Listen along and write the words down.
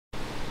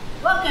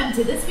Welcome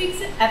to this week's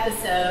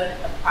episode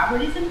of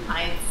Properties and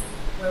Pints,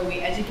 where we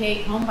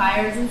educate home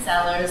buyers and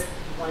sellers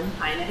one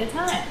pint at a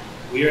time.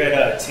 We are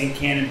at Tin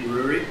Cannon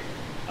Brewery,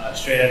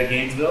 straight out of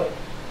Gainesville.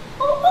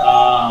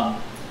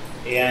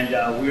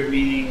 We're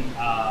meeting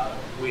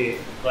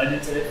with Glendon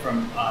today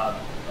from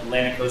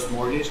Atlantic Coast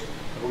Mortgage.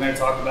 We're going to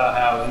talk about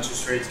how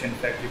interest rates can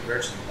affect your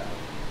purchasing power.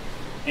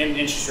 And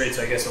interest rates,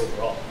 I guess,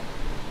 overall.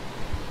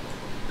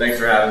 Thanks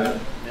for having me.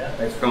 Yeah.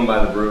 Thanks for coming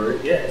by the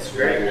brewery. Yeah, it's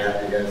great to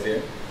have you guys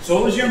here. So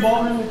what was your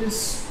involvement with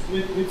this,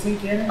 with Tin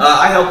Cannon?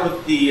 I help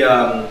with the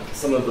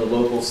some of the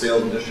local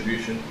sales and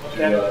distribution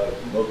to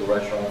local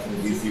restaurants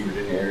in the DC,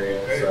 Virginia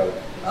area. Great. So,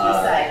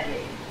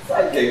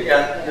 Sidekick.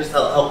 Yeah, just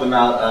help them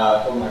out.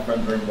 A couple of my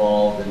friends are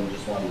involved and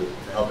just wanted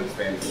to help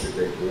expand such a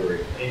great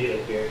brewery. And you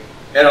like beer?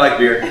 And I like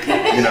beer,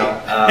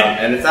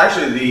 and it's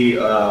actually the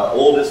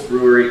oldest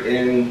brewery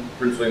in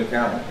Prince William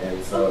County,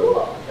 and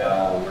so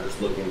we're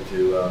just looking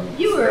to.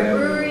 You were a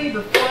brewery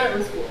before it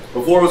was cool.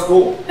 Before it was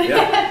cool,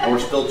 yeah, and we're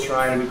still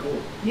trying to be cool.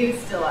 You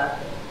still are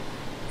cool.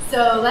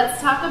 So let's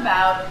talk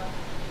about,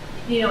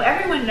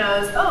 everyone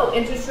knows,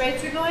 interest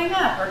rates are going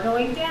up or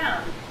going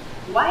down.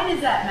 Why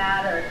does that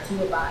matter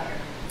to a buyer?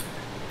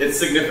 It's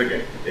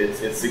significant.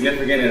 It's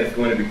significant, and it's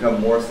going to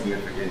become more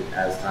significant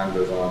as time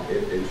goes on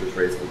if interest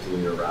rates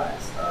continue to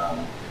rise.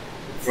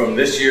 From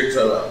this year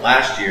to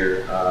last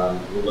year,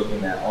 we're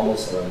looking at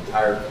almost an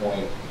entire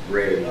point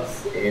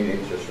raise in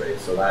interest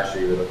rates. So last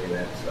year, we were looking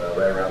at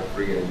right around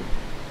 3.8,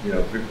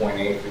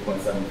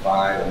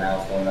 3.75, and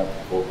now it's going up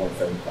to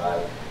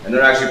 4.75. And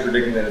they're actually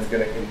predicting that it's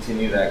going to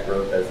continue that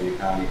growth as the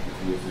economy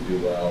continues to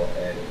do well,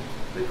 and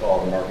they call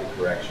it the market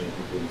correction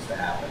continues to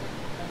happen.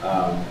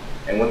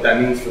 And what that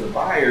means for the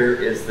buyer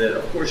is that,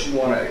 of course, you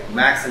want to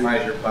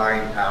maximize your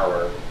buying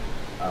power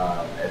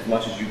as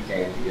much as you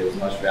can to get as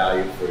much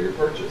value for your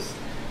purchase.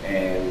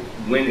 And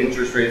when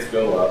interest rates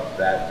go up,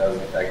 that does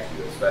affect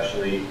you,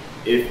 especially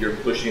if you're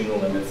pushing the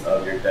limits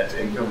of your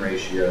debt-to-income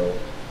ratio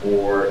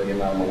or the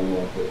amount of money you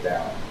want to put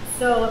down.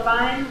 So if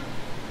I'm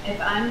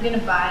going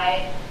to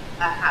buy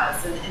a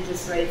house and the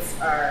interest rates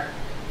are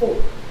 4,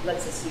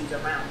 let's just use a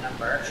round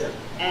number, sure.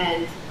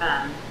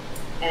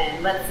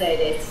 And let's say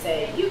they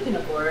say you can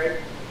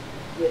afford,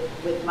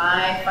 with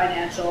my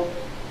financial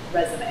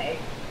resume,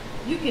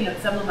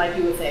 someone like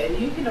you would say, well,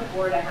 you can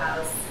afford a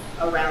house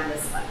around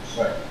this much.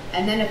 Right.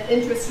 And then if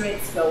interest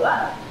rates go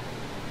up,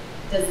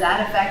 does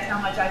that affect how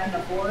much I can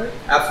afford?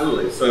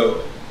 Absolutely.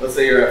 So let's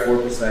say you're at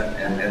 4%,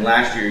 and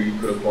last year you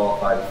could have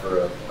qualified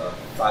for a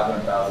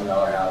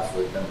 $500,000 house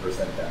with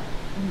 10% down.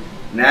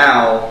 Mm-hmm.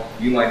 Now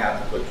you might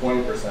have to put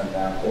 20%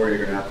 down, or you're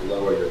going to have to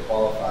lower your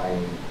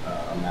qualifying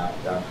amount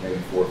down to maybe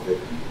 $450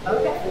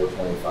 or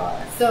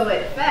 $425. So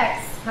it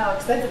affects how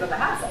expensive of a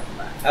house I can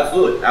buy.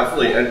 Absolutely,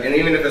 absolutely. And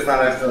even if it's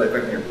not necessarily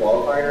affecting your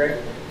qualifying rate,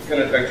 it's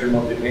going to affect your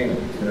monthly payment.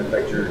 It's going to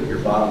affect your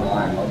bottom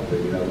line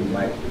monthly. You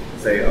might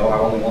say, I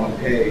only want to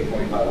pay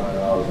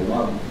 $2,500 a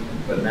month,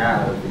 but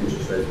now with the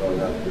interest rates going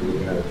up, you're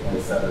looking at a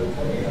 $2,700,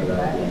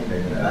 $2,800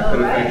 payment. And that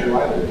could affect your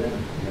livelihood.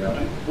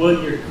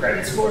 Will your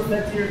credit score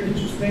affect your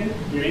interest payment,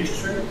 your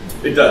interest rate?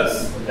 It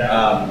does.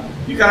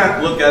 You kind of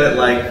have to look at it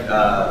like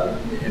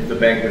if the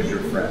bank was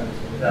your friend.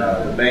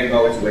 The bank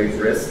always weighs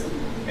risk,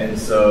 and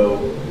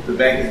so the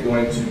bank is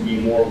going to be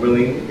more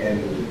willing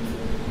and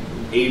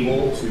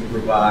able to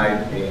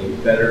provide a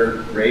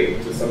better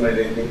rate to somebody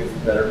they think is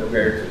better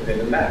prepared to pay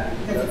them back.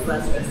 Because it's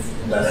less risk.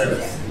 Less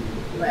risk.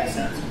 Right.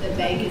 The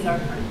bank is our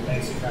friend.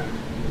 Bank's your friend.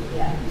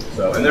 Yeah.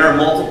 So, and there are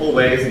multiple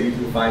ways that you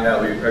can find out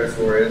what your credit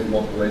score is,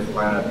 multiple ways to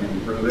find out if you can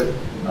improve it.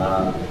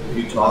 If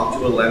you talk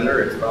to a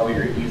lender, it's probably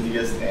your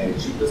easiest and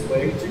cheapest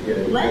way to get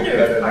a Lenders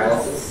credit are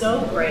analysis.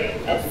 So great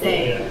at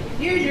saying,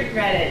 here's your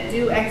credit,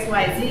 do X,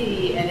 Y,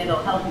 Z, and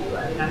it'll help you.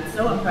 I mean, I'm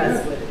so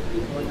impressed with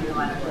people in your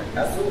line of work.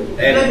 Absolutely.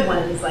 Good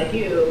ones like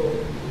you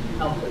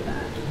help with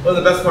that. Well,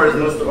 the best part is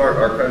most of our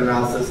credit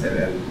analysis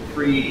and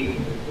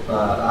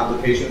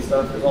pre-application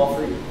stuff is all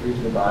free. Free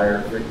to the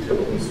buyer, free to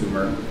the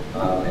consumer.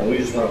 And we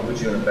just want to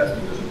put you in the best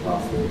position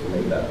possible to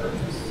make that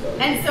purchase. So.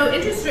 And so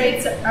interest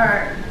rates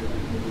are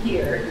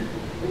here,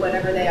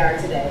 whatever they are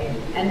today,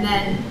 and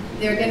then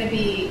they're going to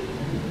be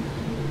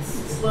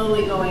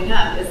slowly going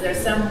up. Is there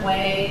some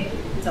way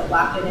to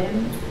lock it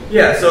in?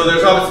 Yeah, so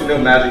there's obviously no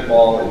magic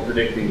ball in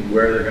predicting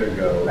where they're going to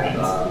go. Right.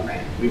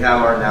 Right. We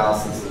have our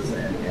analyses,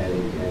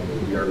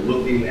 and we are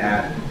looking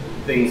at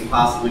things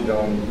possibly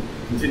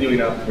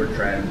continuing upward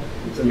trend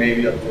to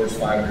maybe up towards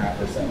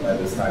 5.5% by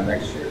this time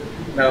next year.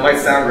 Now, it might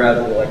sound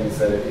radical, like you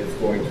said, it's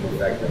going to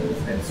affect things.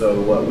 And so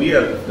what we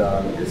have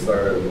done is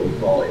started what we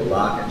call a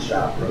lock and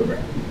shop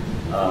program.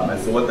 And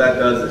so what that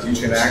does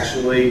is you can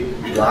actually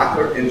lock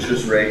your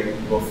interest rate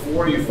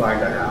before you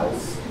find a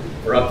house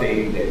for up to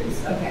 80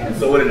 days. Okay. And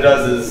so what it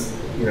does is,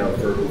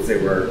 for, let's say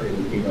we're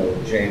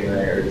in,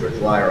 January or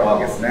July or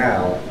August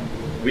now,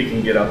 we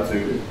can get up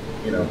to,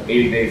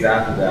 80 days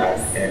after that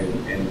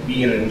and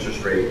be in an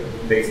interest rate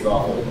based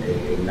off of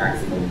a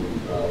maximum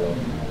loan.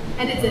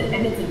 And it's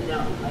a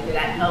no. Like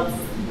that helps,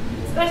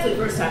 especially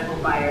first time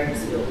home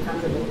buyers feel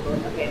comfortable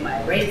going, okay,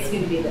 my rate's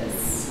gonna be this.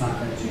 It's not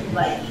going to change.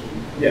 Like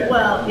Yeah.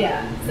 Well,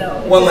 yeah. So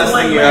it's One just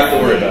less thing you have to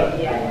worry thing. about.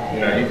 Yeah. You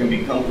know, you can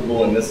be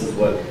comfortable, and this is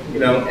what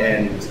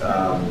and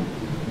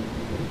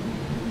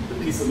the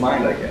peace of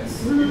mind, I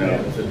guess. You know,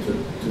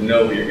 to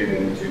know what you're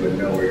getting into and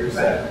know where you're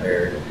set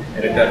there,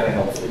 and it definitely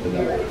helps with the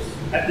numbers.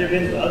 Have there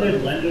been other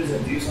lenders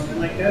that do something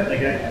like that? Like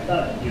I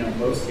thought, in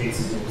most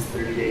cases it was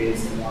 30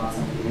 days and lots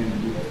of people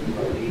and do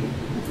it.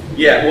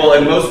 Yeah, well,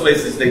 in most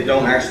places they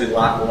don't actually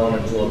lock a loan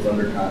until it's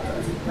under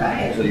contract.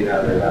 Right. Until you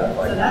have a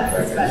ratified So that's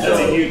contract. special.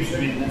 That's a huge. I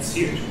mean, that's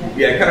huge.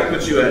 Yeah, it kind of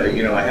puts you at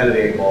ahead of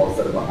the 8 ball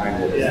instead of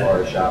behind it as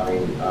far as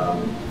shopping,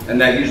 and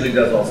that usually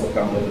does also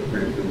come with a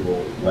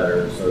pre-approval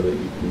letter so that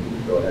you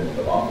can go ahead and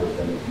put offers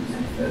in if you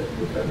see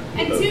fit.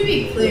 And to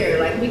be clear,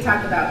 like we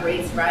talked about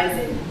rates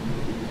rising,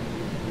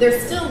 they're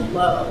still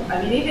low.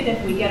 I mean, even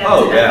if we get up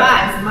to the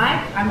fives,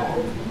 I'm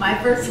old. My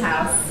first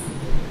house,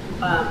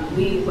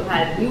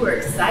 we were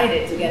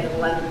excited to get an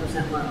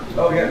 11% loan.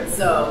 Oh yeah.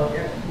 So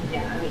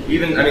yeah,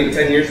 I mean,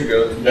 10 years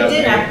ago, it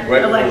did have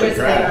right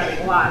electricity before the crash.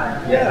 running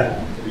water.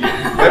 Yeah.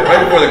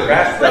 right before the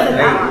crash, Wasn't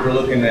wrong. we were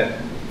looking at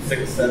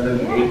 6, 7,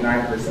 8,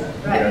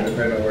 9%. Right.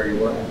 Depending on where you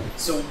were.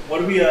 So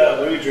what are we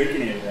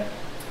drinking here today?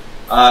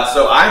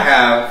 So I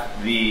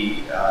have the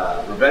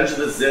Revenge of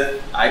the Zyth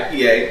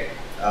IPA.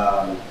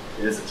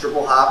 It is a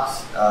triple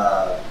hops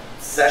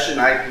session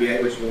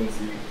IPA, which means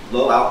the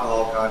low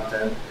alcohol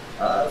content.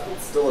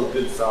 It's still a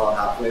good solid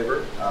hop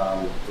flavor.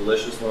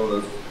 Delicious, one of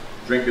those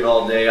drink it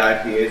all day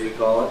IPAs we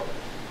call it.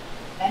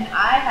 And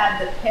I have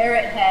the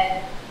Parrot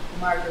Head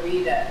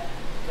Margarita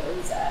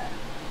Gose,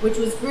 which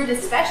was brewed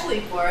especially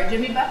for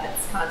Jimmy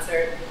Buffett's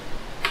concert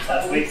a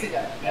couple weeks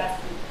ago. Yeah.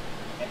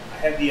 I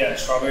have the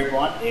Strawberry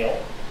Blonde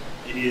Ale.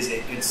 It is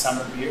a good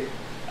summer beer.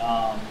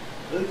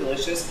 Really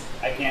delicious.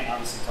 I can't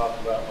obviously talk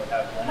about what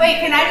happened. Wait,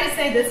 can I just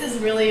say this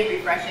is really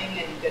refreshing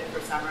and good for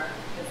summer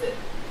because it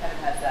kind of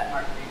has that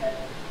margarita.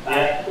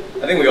 Yeah.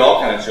 I think we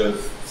all kind of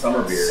chose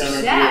summer beers.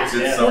 Summer Yeah. beers,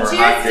 Good yeah. summer Well,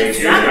 cheers hot to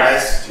days. summer. Cheers,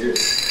 guys.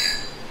 Cheers.